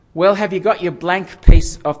Well, have you got your blank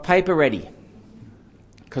piece of paper ready?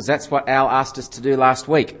 Because that's what Al asked us to do last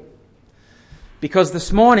week. Because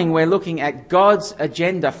this morning we're looking at God's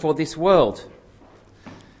agenda for this world.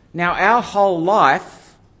 Now, our whole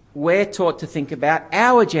life, we're taught to think about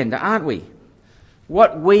our agenda, aren't we?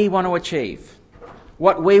 What we want to achieve.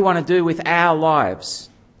 What we want to do with our lives.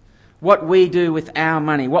 What we do with our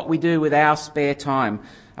money. What we do with our spare time.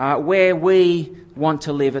 Where we want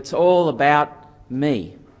to live. It's all about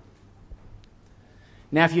me.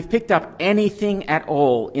 Now, if you've picked up anything at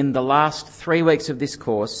all in the last 3 weeks of this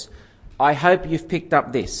course, I hope you've picked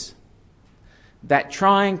up this. That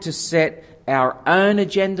trying to set our own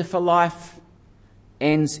agenda for life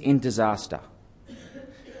ends in disaster.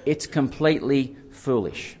 It's completely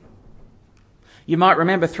foolish. You might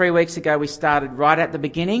remember 3 weeks ago we started right at the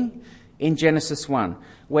beginning in Genesis 1,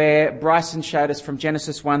 where Bryson showed us from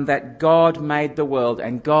Genesis 1 that God made the world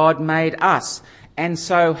and God made us. And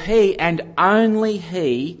so He, and only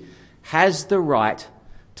He, has the right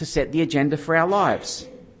to set the agenda for our lives.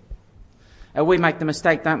 We make the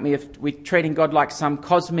mistake, don't we, of we're treating God like some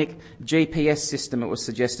cosmic GPS system, it was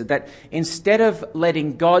suggested, that instead of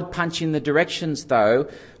letting God punch in the directions, though,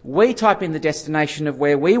 we type in the destination of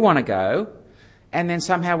where we want to go, and then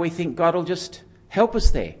somehow we think God will just help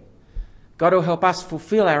us there. God will help us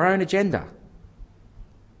fulfill our own agenda.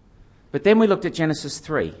 But then we looked at Genesis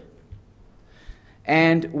 3.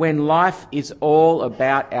 And when life is all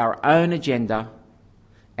about our own agenda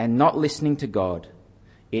and not listening to God,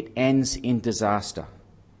 it ends in disaster.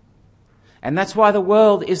 And that's why the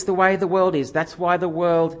world is the way the world is. That's why the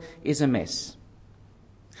world is a mess.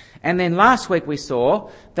 And then last week we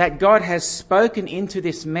saw that God has spoken into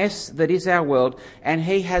this mess that is our world, and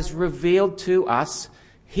He has revealed to us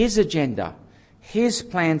His agenda, His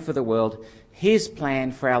plan for the world, His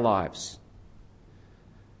plan for our lives.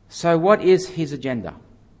 So what is His agenda?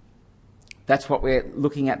 That's what we're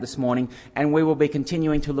looking at this morning, and we will be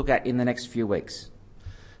continuing to look at in the next few weeks.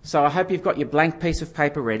 So I hope you've got your blank piece of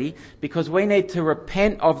paper ready, because we need to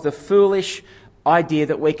repent of the foolish idea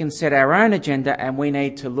that we can set our own agenda, and we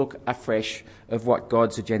need to look afresh of what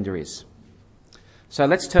God's agenda is. So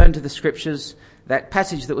let's turn to the scriptures, that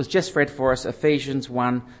passage that was just read for us, Ephesians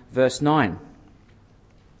 1 verse 9.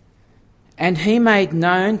 And He made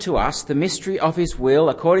known to us the mystery of His will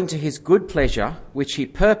according to His good pleasure, which He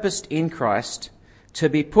purposed in Christ, to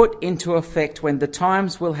be put into effect when the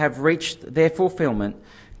times will have reached their fulfillment,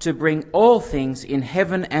 to bring all things in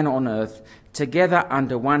heaven and on earth together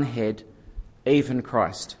under one head, even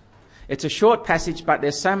Christ. It's a short passage, but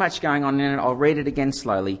there's so much going on in it. I'll read it again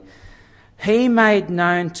slowly. He made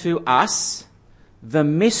known to us the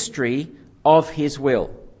mystery of His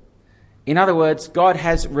will. In other words, God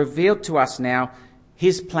has revealed to us now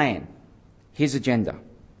His plan, His agenda.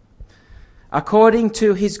 According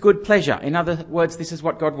to His good pleasure. In other words, this is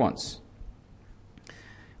what God wants.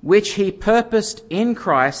 Which He purposed in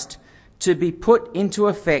Christ to be put into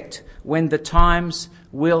effect when the times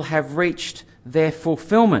will have reached their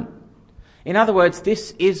fulfillment. In other words,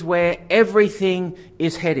 this is where everything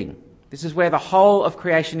is heading. This is where the whole of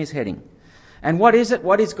creation is heading. And what is it?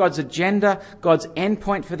 What is God's agenda, God's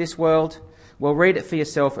endpoint for this world? Well, read it for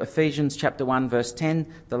yourself, Ephesians chapter 1 verse 10,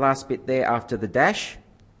 the last bit there after the dash.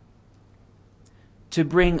 To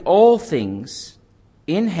bring all things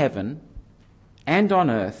in heaven and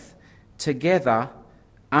on earth together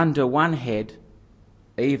under one head,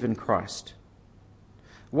 even Christ.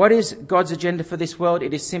 What is God's agenda for this world?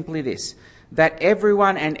 It is simply this, that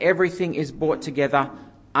everyone and everything is brought together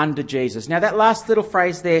under Jesus. Now that last little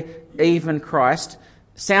phrase there, even Christ,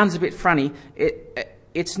 sounds a bit funny.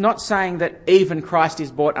 It's not saying that even Christ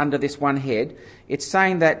is brought under this one head. It's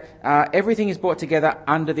saying that everything is brought together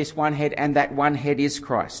under this one head, and that one head is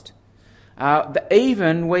Christ. That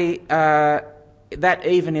even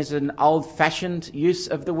is an old-fashioned use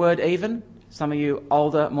of the word even. Some of you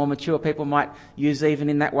older, more mature people might use even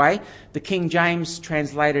in that way. The King James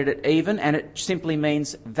translated it even, and it simply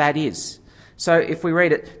means that is. So if we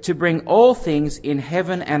read it, to bring all things in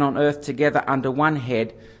heaven and on earth together under one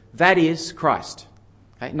head, that is Christ.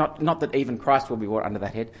 Okay? Not that even Christ will be brought under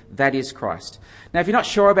that head, that is Christ. Now if you're not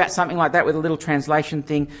sure about something like that with a little translation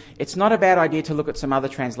thing, it's not a bad idea to look at some other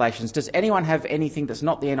translations. Does anyone have anything that's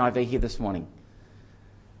not the NIV here this morning?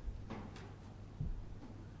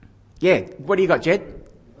 Yeah, what do you got, Jed?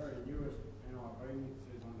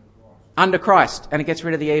 Under Christ, and it gets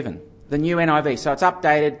rid of the even. The new NIV, so it's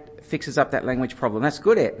updated, fixes up that language problem. That's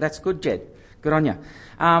good, Ed. That's good, Jed. Good on you.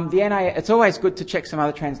 It's always good to check some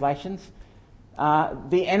other translations.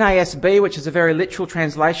 The NASB, which is a very literal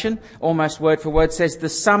translation, almost word for word, says the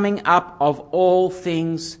summing up of all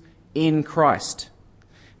things in Christ.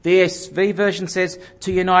 The ESV version says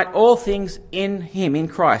to unite all things in him, in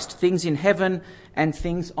Christ, things in heaven and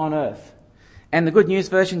things on earth. And the Good News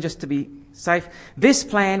version, just to be safe, this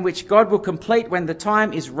plan which God will complete when the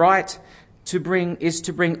time is right is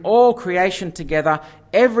to bring all creation together,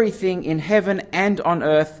 everything in heaven and on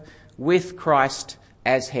earth, with Christ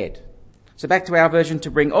as head. So back to our version, to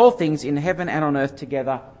bring all things in heaven and on earth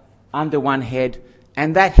together under one head,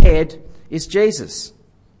 and that head is Jesus.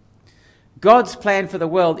 God's plan for the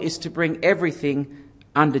world is to bring everything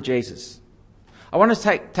under Jesus. I want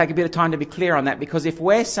to take a bit of time to be clear on that, because if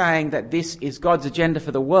we're saying that this is God's agenda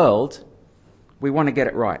for the world, we want to get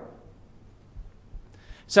it right.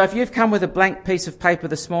 So if you've come with a blank piece of paper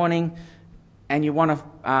this morning and you want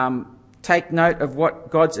to take note of what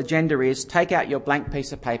God's agenda is, take out your blank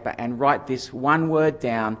piece of paper and write this one word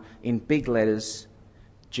down in big letters: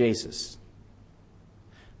 Jesus.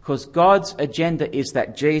 Because God's agenda is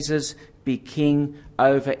that Jesus be king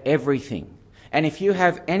over everything. And if you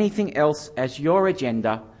have anything else as your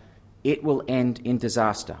agenda, it will end in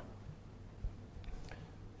disaster.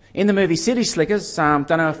 In the movie City Slickers, don't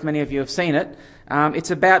know if many of you have seen it,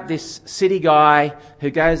 it's about this city guy who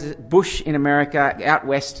goes bush in America, out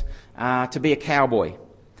west, to be a cowboy.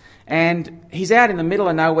 And he's out in the middle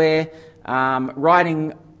of nowhere,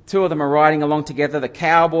 riding. Two of them are riding along together. The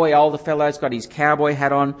cowboy, older fellow's got his cowboy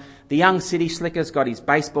hat on. The young city slicker's got his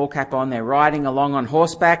baseball cap on. They're riding along on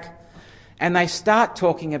horseback. And they start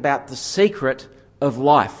talking about the secret of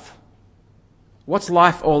life. What's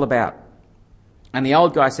life all about? And the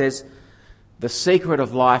old guy says, the secret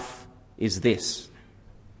of life is this.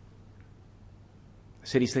 The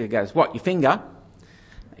city slicker goes, what, your finger?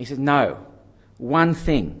 He says, no, one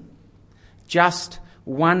thing. Just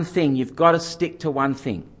one thing. You've got to stick to one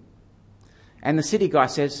thing. And the city guy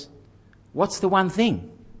says, what's the one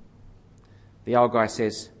thing? The old guy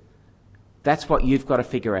says, that's what you've got to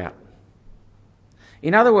figure out.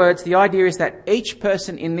 In other words, the idea is that each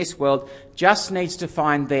person in this world just needs to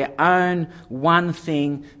find their own one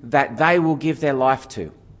thing that they will give their life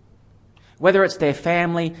to. Whether it's their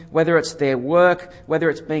family, whether it's their work, whether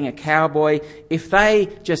it's being a cowboy, if they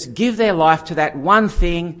just give their life to that one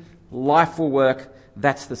thing, life will work.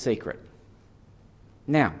 That's the secret.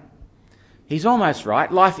 Now, he's almost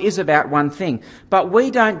right. Life is about one thing. But we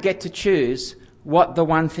don't get to choose what the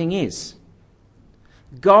one thing is.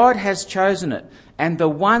 God has chosen it. And the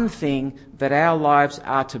one thing that our lives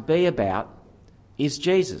are to be about is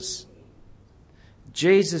Jesus.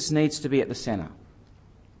 Jesus needs to be at the centre.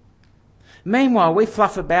 Meanwhile, we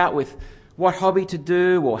fluff about with what hobby to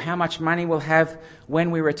do or how much money we'll have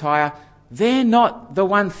when we retire. They're not the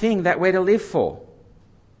one thing that we're to live for.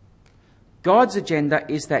 God's agenda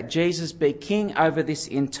is that Jesus be king over this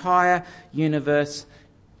entire universe,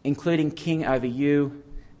 including king over you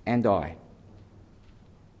and I.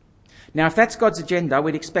 Now, if that's God's agenda,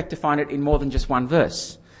 we'd expect to find it in more than just one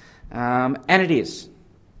verse. And it is.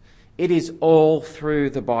 It is all through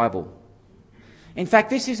the Bible. In fact,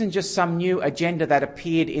 this isn't just some new agenda that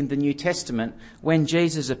appeared in the New Testament when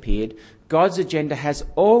Jesus appeared. God's agenda has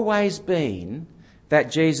always been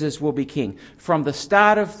that Jesus will be king. From the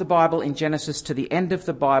start of the Bible in Genesis to the end of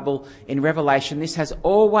the Bible in Revelation, this has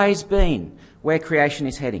always been where creation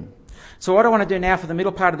is heading. So what I want to do now for the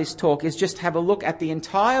middle part of this talk is just have a look at the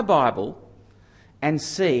entire Bible and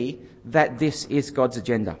see that this is God's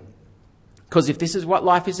agenda. Because if this is what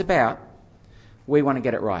life is about, we want to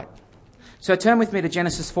get it right. So turn with me to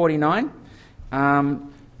Genesis 49.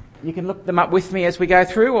 You can look them up with me as we go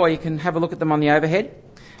through, or you can have a look at them on the overhead.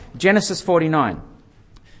 Genesis 49.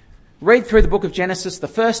 Read through the book of Genesis, the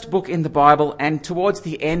first book in the Bible, and towards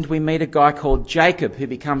the end we meet a guy called Jacob who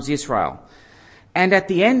becomes Israel. And at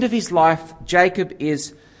the end of his life, Jacob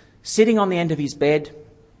is sitting on the end of his bed.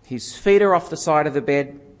 His feet are off the side of the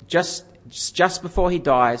bed just before he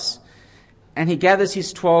dies. And he gathers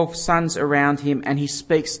his 12 sons around him and he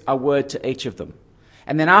speaks a word to each of them.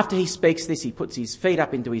 And then after he speaks this, he puts his feet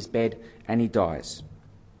up into his bed and he dies.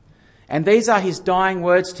 And these are his dying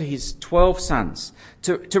words to his 12 sons.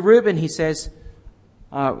 To Reuben, he says,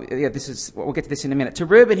 we'll get to this in a minute. To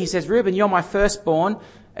Reuben, he says, Reuben, you're my firstborn.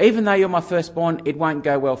 Even though you're my firstborn, it won't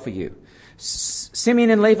go well for you. Simeon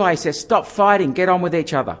and Levi, he says, stop fighting, get on with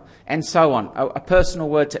each other, and so on. A personal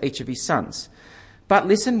word to each of his sons. But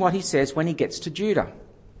listen what he says when he gets to Judah.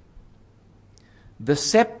 The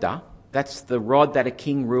scepter, that's the rod that a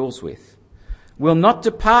king rules with, will not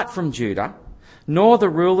depart from Judah, nor the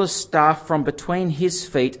ruler's staff from between his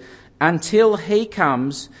feet, until he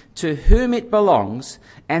comes to whom it belongs,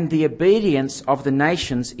 and the obedience of the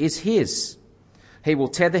nations is his. He will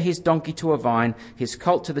tether his donkey to a vine, his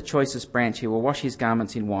colt to the choicest branch. He will wash his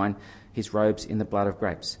garments in wine. his robes in the blood of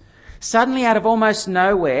grapes. Suddenly, out of almost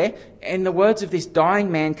nowhere, in the words of this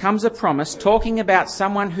dying man, comes a promise talking about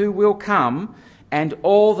someone who will come and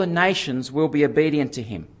all the nations will be obedient to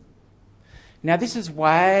him. Now, this is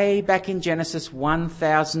way back in Genesis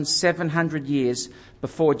 1,700 years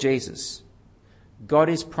before Jesus. God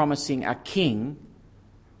is promising a king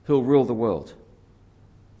who'll rule the world.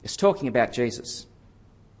 It's talking about Jesus.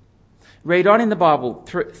 Read on in the Bible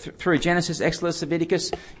through Genesis, Exodus,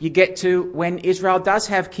 Leviticus, you get to when Israel does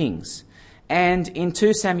have kings. And in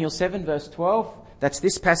 2 Samuel 7 verse 12, that's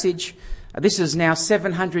this passage. This is now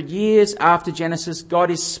 700 years after Genesis.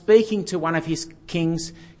 God is speaking to one of his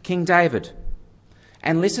kings, King David.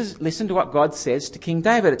 And listen to what God says to King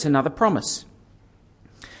David. It's another promise.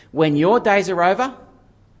 When your days are over,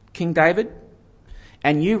 King David,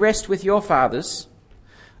 and you rest with your fathers,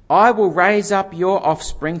 I will raise up your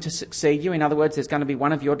offspring to succeed you. In other words, there's going to be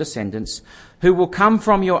one of your descendants who will come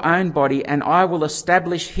from your own body, and I will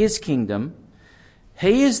establish his kingdom.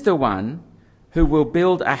 He is the one who will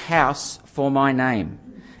build a house for my name,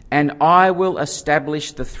 and I will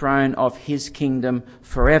establish the throne of his kingdom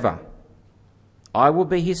forever. I will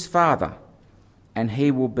be his father, and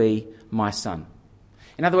he will be my son.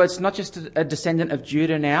 In other words, not just a descendant of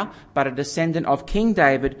Judah now, but a descendant of King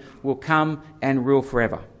David will come and rule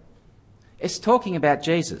forever. It's talking about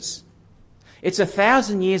Jesus. It's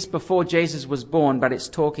 1,000 years before Jesus was born, but it's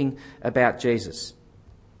talking about Jesus.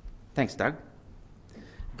 Thanks, Doug.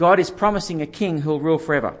 God is promising a king who'll rule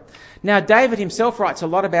forever. Now, David himself writes a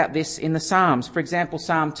lot about this in the Psalms. For example,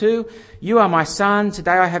 Psalm 2, "You are my son,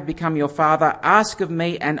 today I have become your father. Ask of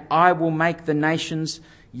me, and I will make the nations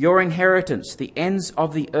your inheritance, the ends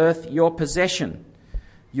of the earth your possession.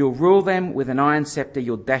 You'll rule them with an iron scepter,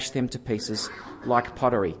 you'll dash them to pieces like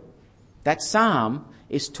pottery." That psalm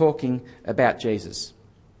is talking about Jesus.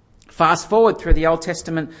 Fast forward through the Old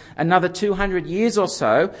Testament another 200 years or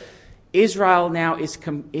so, Israel now is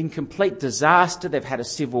in complete disaster. They've had a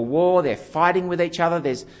civil war. They're fighting with each other.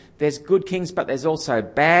 There's good kings, but there's also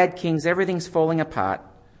bad kings. Everything's falling apart.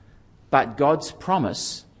 But God's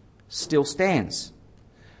promise still stands.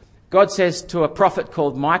 God says to a prophet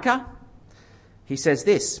called Micah, he says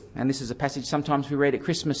this, and this is a passage sometimes we read at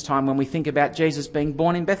Christmas time when we think about Jesus being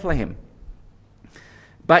born in Bethlehem.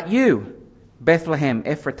 "But you, Bethlehem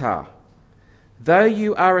Ephratah, though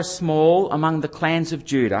you are a small among the clans of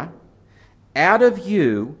Judah, out of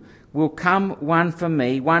you will come one for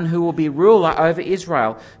me, one who will be ruler over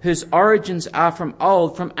Israel, whose origins are from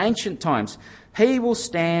old, from ancient times. He will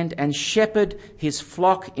stand and shepherd his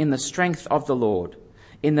flock in the strength of the Lord,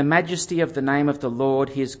 in the majesty of the name of the Lord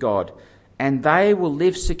his God, and they will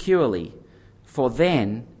live securely, for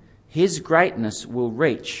then his greatness will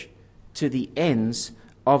reach to the ends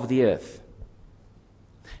of the earth."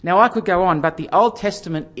 Now, I could go on, but the Old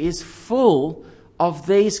Testament is full of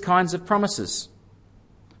these kinds of promises.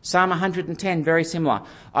 Psalm 110, very similar.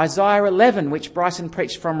 Isaiah 11, which Bryson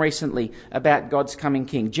preached from recently about God's coming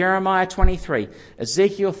king. Jeremiah 23,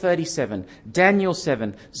 Ezekiel 37, Daniel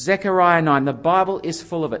 7, Zechariah 9. The Bible is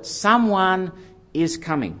full of it. Someone is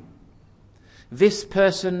coming. This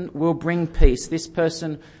person will bring peace. This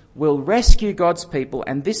person will rescue God's people,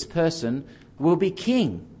 and this person will be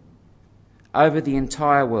king over the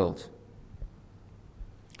entire world.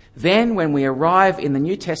 Then, when we arrive in the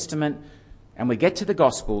New Testament and we get to the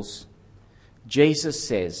Gospels, Jesus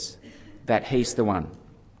says that he's the one.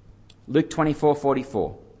 Luke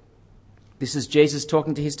 24:44. This is Jesus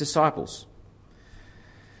talking to his disciples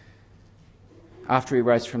after he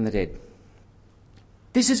rose from the dead.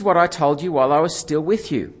 "This is what I told you while I was still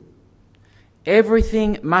with you.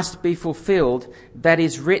 Everything must be fulfilled that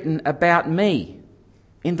is written about me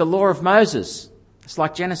in the law of Moses," it's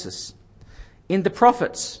like Genesis, "in the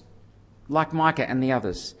prophets," like Micah and the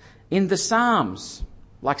others, "in the Psalms,"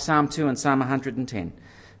 like Psalm 2 and Psalm 110.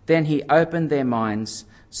 Then he opened their minds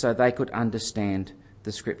so they could understand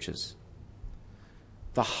the scriptures.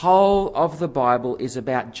 The whole of the Bible is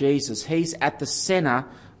about Jesus. He's at the centre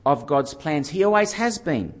of God's plans. He always has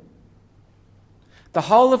been. The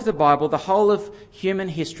whole of the Bible, the whole of human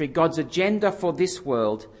history, God's agenda for this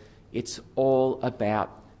world, it's all about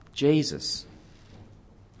Jesus.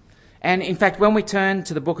 And in fact, when we turn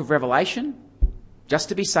to the book of Revelation, just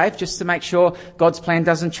to be safe, just to make sure God's plan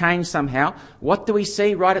doesn't change somehow, what do we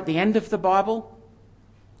see right at the end of the Bible?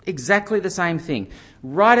 Exactly the same thing.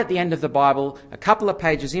 Right at the end of the Bible, a couple of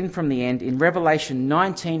pages in from the end, in Revelation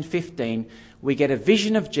 19:15, we get a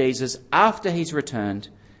vision of Jesus after he's returned,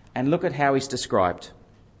 and look at how he's described.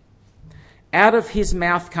 "Out of his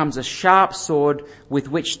mouth comes a sharp sword with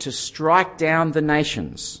which to strike down the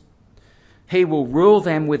nations. He will rule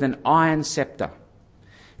them with an iron scepter.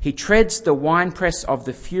 He treads the winepress of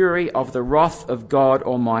the fury of the wrath of God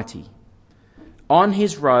Almighty. On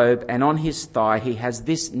his robe and on his thigh he has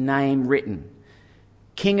this name written: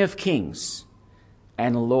 King of Kings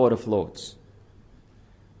and Lord of Lords.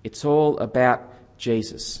 It's all about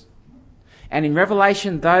Jesus. And in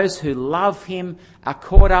Revelation, those who love him are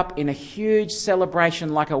caught up in a huge celebration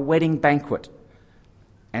like a wedding banquet.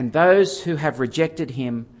 And those who have rejected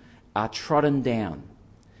him are trodden down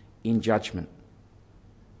in judgment.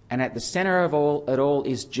 And at the centre of it all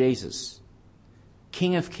is Jesus,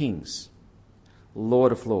 King of Kings,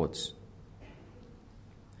 Lord of Lords.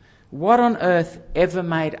 What on earth ever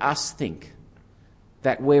made us think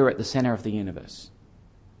that we're at the centre of the universe?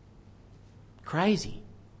 Crazy.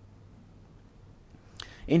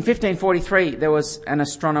 In 1543, there was an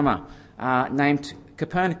astronomer named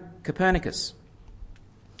Copernicus.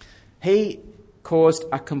 He caused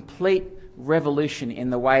a complete revolution in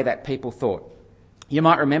the way that people thought. You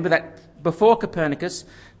might remember that before Copernicus,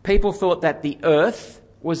 people thought that the Earth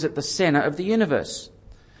was at the centre of the universe.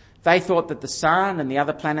 They thought that the sun and the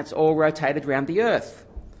other planets all rotated around the Earth.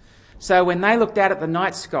 So when they looked out at the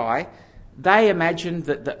night sky, they imagined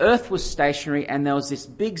that the Earth was stationary and there was this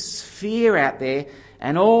big sphere out there,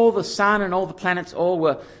 and all the sun and all the planets all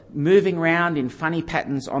were moving around in funny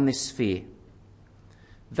patterns on this sphere.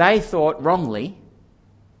 They thought wrongly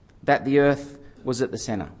that the Earth was at the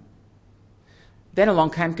centre. Then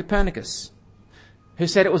along came Copernicus, who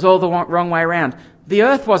said it was all the wrong way around. The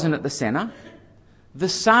Earth wasn't at the centre. The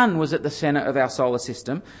sun was at the centre of our solar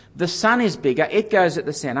system. The sun is bigger, it goes at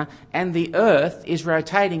the centre, and the Earth is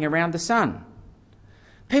rotating around the sun.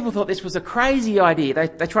 People thought this was a crazy idea.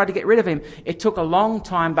 They tried to get rid of him. It took a long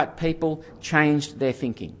time, but people changed their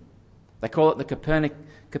thinking. They call it the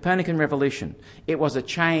Copernican Revolution. It was a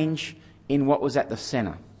change in what was at the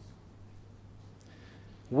centre.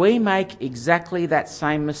 We make exactly that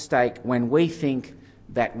same mistake when we think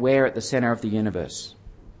that we're at the centre of the universe.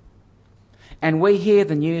 And we hear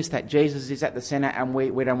the news that Jesus is at the centre and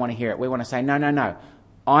we don't want to hear it. We want to say, no,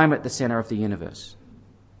 I'm at the centre of the universe.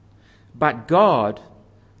 But God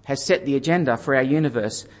has set the agenda for our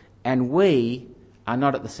universe and we are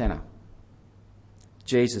not at the centre.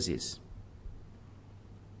 Jesus is.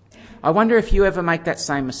 I wonder if you ever make that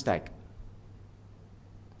same mistake.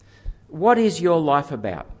 What is your life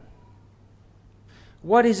about?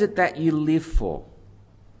 What is it that you live for?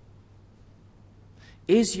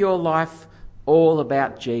 Is your life all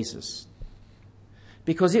about Jesus?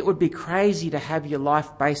 Because it would be crazy to have your life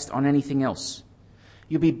based on anything else.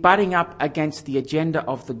 You'll be butting up against the agenda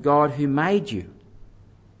of the God who made you.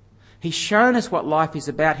 He's shown us what life is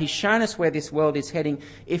about. He's shown us where this world is heading.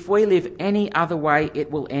 If we live any other way,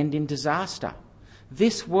 it will end in disaster.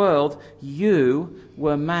 This world, you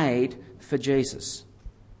were made for Jesus.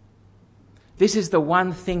 This is the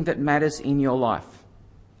one thing that matters in your life.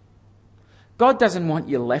 God doesn't want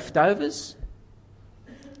your leftovers.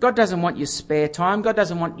 God doesn't want your spare time. God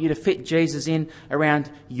doesn't want you to fit Jesus in around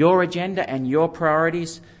your agenda and your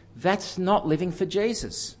priorities. That's not living for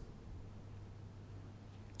Jesus.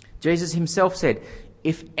 Jesus himself said,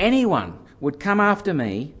 if anyone would come after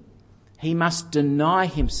me, he must deny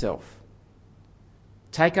himself,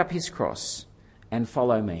 take up his cross and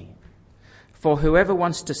follow me. For whoever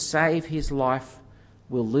wants to save his life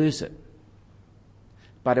will lose it.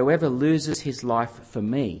 But whoever loses his life for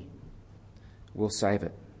me will save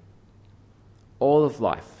it. All of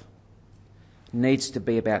life needs to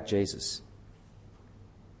be about Jesus.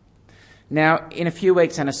 Now, in a few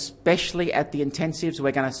weeks, and especially at the intensives,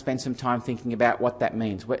 we're going to spend some time thinking about what that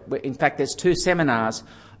means. In fact, there's 2 seminars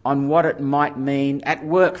on what it might mean at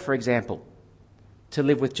work, for example, to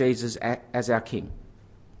live with Jesus as our King.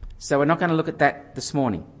 So we're not going to look at that this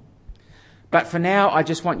morning. But for now, I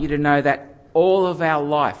just want you to know that all of our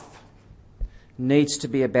life needs to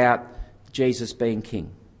be about Jesus being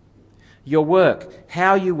King. Your work,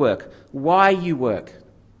 how you work, why you work,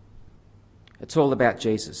 it's all about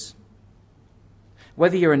Jesus.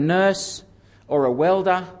 Whether you're a nurse or a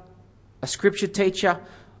welder, a scripture teacher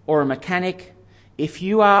or a mechanic, if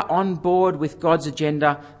you are on board with God's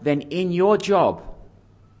agenda, then in your job,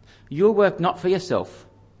 you'll work not for yourself,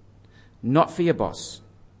 not for your boss.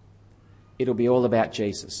 It'll be all about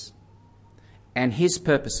Jesus and his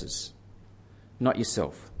purposes, not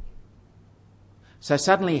yourself. So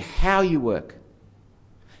suddenly how you work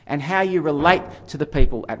and how you relate to the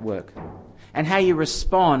people at work and how you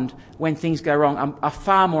respond when things go wrong are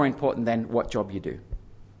far more important than what job you do.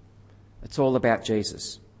 It's all about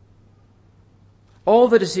Jesus. All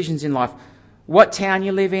the decisions in life, what town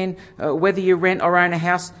you live in, whether you rent or own a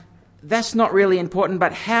house, that's not really important,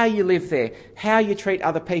 but how you live there, how you treat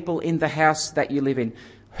other people in the house that you live in,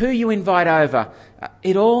 who you invite over,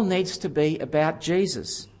 it all needs to be about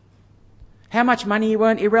Jesus. How much money you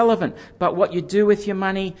earn, irrelevant. But what you do with your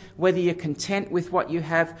money, whether you're content with what you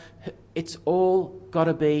have, it's all got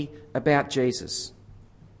to be about Jesus.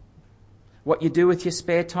 What you do with your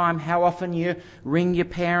spare time, how often you ring your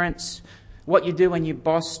parents, what you do when your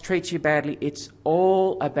boss treats you badly, it's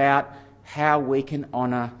all about how we can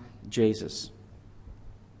honour Jesus.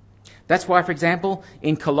 That's why, for example,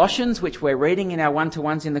 in Colossians, which we're reading in our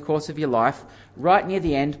one-to-ones in the course of your life, right near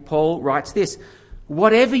the end, Paul writes this: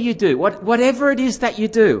 whatever you do, whatever it is that you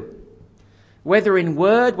do, whether in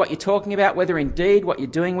word, what you're talking about, whether in deed, what you're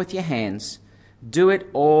doing with your hands, do it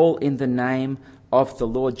all in the name of the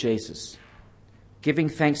Lord Jesus, giving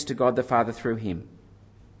thanks to God the Father through him.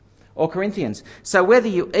 Or Corinthians, so whether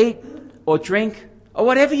you eat or drink or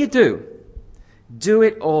whatever you do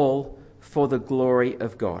it all for the glory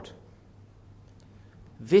of God.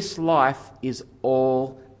 This life is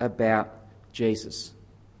all about Jesus.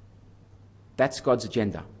 That's God's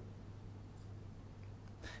agenda.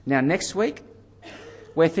 Now, next week,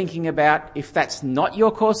 we're thinking about if that's not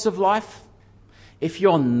your course of life, if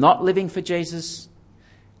you're not living for Jesus,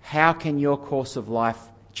 how can your course of life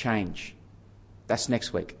change? That's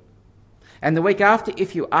next week. And the week after,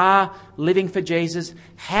 if you are living for Jesus,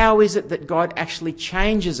 how is it that God actually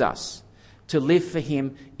changes us to live for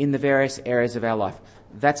him in the various areas of our life?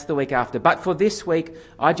 That's the week after. But for this week,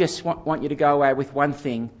 I just want you to go away with one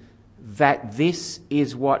thing, that this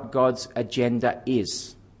is what God's agenda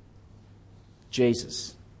is.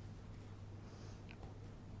 Jesus.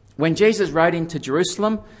 When Jesus rode into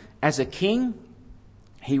Jerusalem as a king,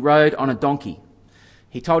 he rode on a donkey.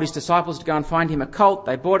 He told his disciples to go and find him a colt.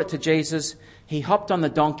 They brought it to Jesus. He hopped on the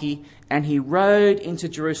donkey and he rode into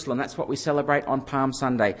Jerusalem. That's what we celebrate on Palm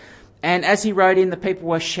Sunday. And as he rode in, the people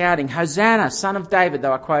were shouting, "Hosanna, Son of David." They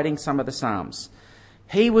were quoting some of the Psalms.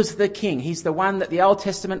 He was the king. He's the one that the Old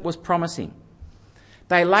Testament was promising.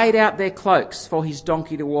 They laid out their cloaks for his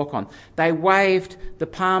donkey to walk on. They waved the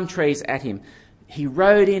palm trees at him. He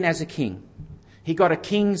rode in as a king. He got a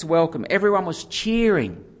king's welcome. Everyone was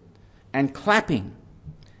cheering and clapping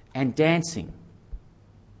and dancing.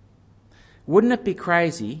 Wouldn't it be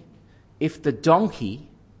crazy if the donkey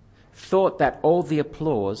thought that all the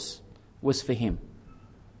applause was for him?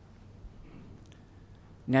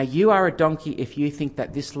 Now, you are a donkey if you think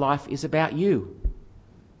that this life is about you.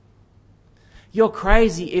 You're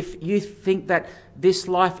crazy if you think that this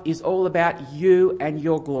life is all about you and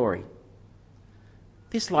your glory.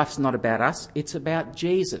 This life's not about us, it's about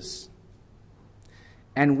Jesus.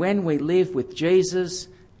 And when we live with Jesus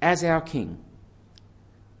as our King,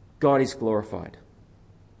 God is glorified.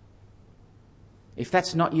 If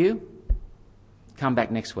that's not you, come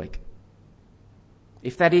back next week.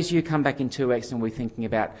 If that is you, come back in 2 weeks and we're thinking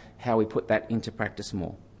about how we put that into practice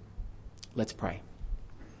more. Let's pray.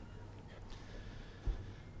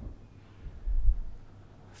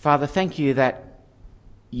 Father, thank you that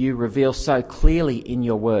you reveal so clearly in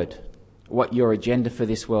your word what your agenda for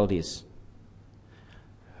this world is.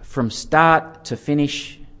 From start to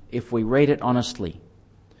finish, if we read it honestly,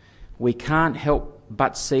 we can't help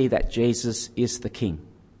but see that Jesus is the King.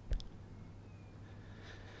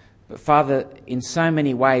 But Father, in so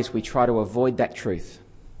many ways we try to avoid that truth.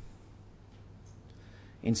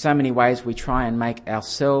 In so many ways we try and make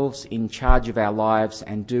ourselves in charge of our lives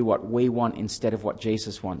and do what we want instead of what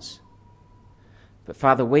Jesus wants. But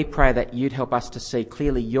Father, we pray that you'd help us to see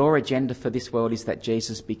clearly your agenda for this world is that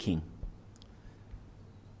Jesus be King.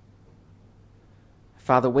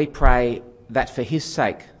 Father, we pray that for his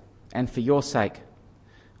sake and for your sake,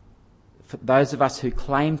 for those of us who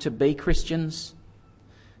claim to be Christians,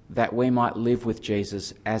 that we might live with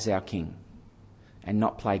Jesus as our King and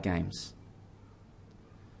not play games.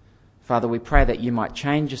 Father, we pray that you might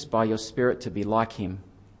change us by your Spirit to be like him,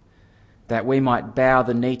 that we might bow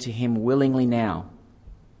the knee to him willingly now,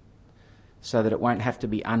 so that it won't have to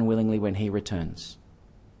be unwillingly when he returns.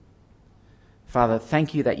 Father,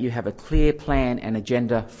 thank you that you have a clear plan and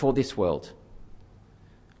agenda for this world.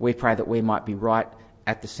 We pray that we might be right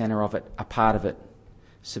at the centre of it, a part of it,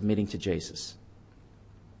 submitting to Jesus.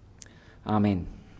 Amen.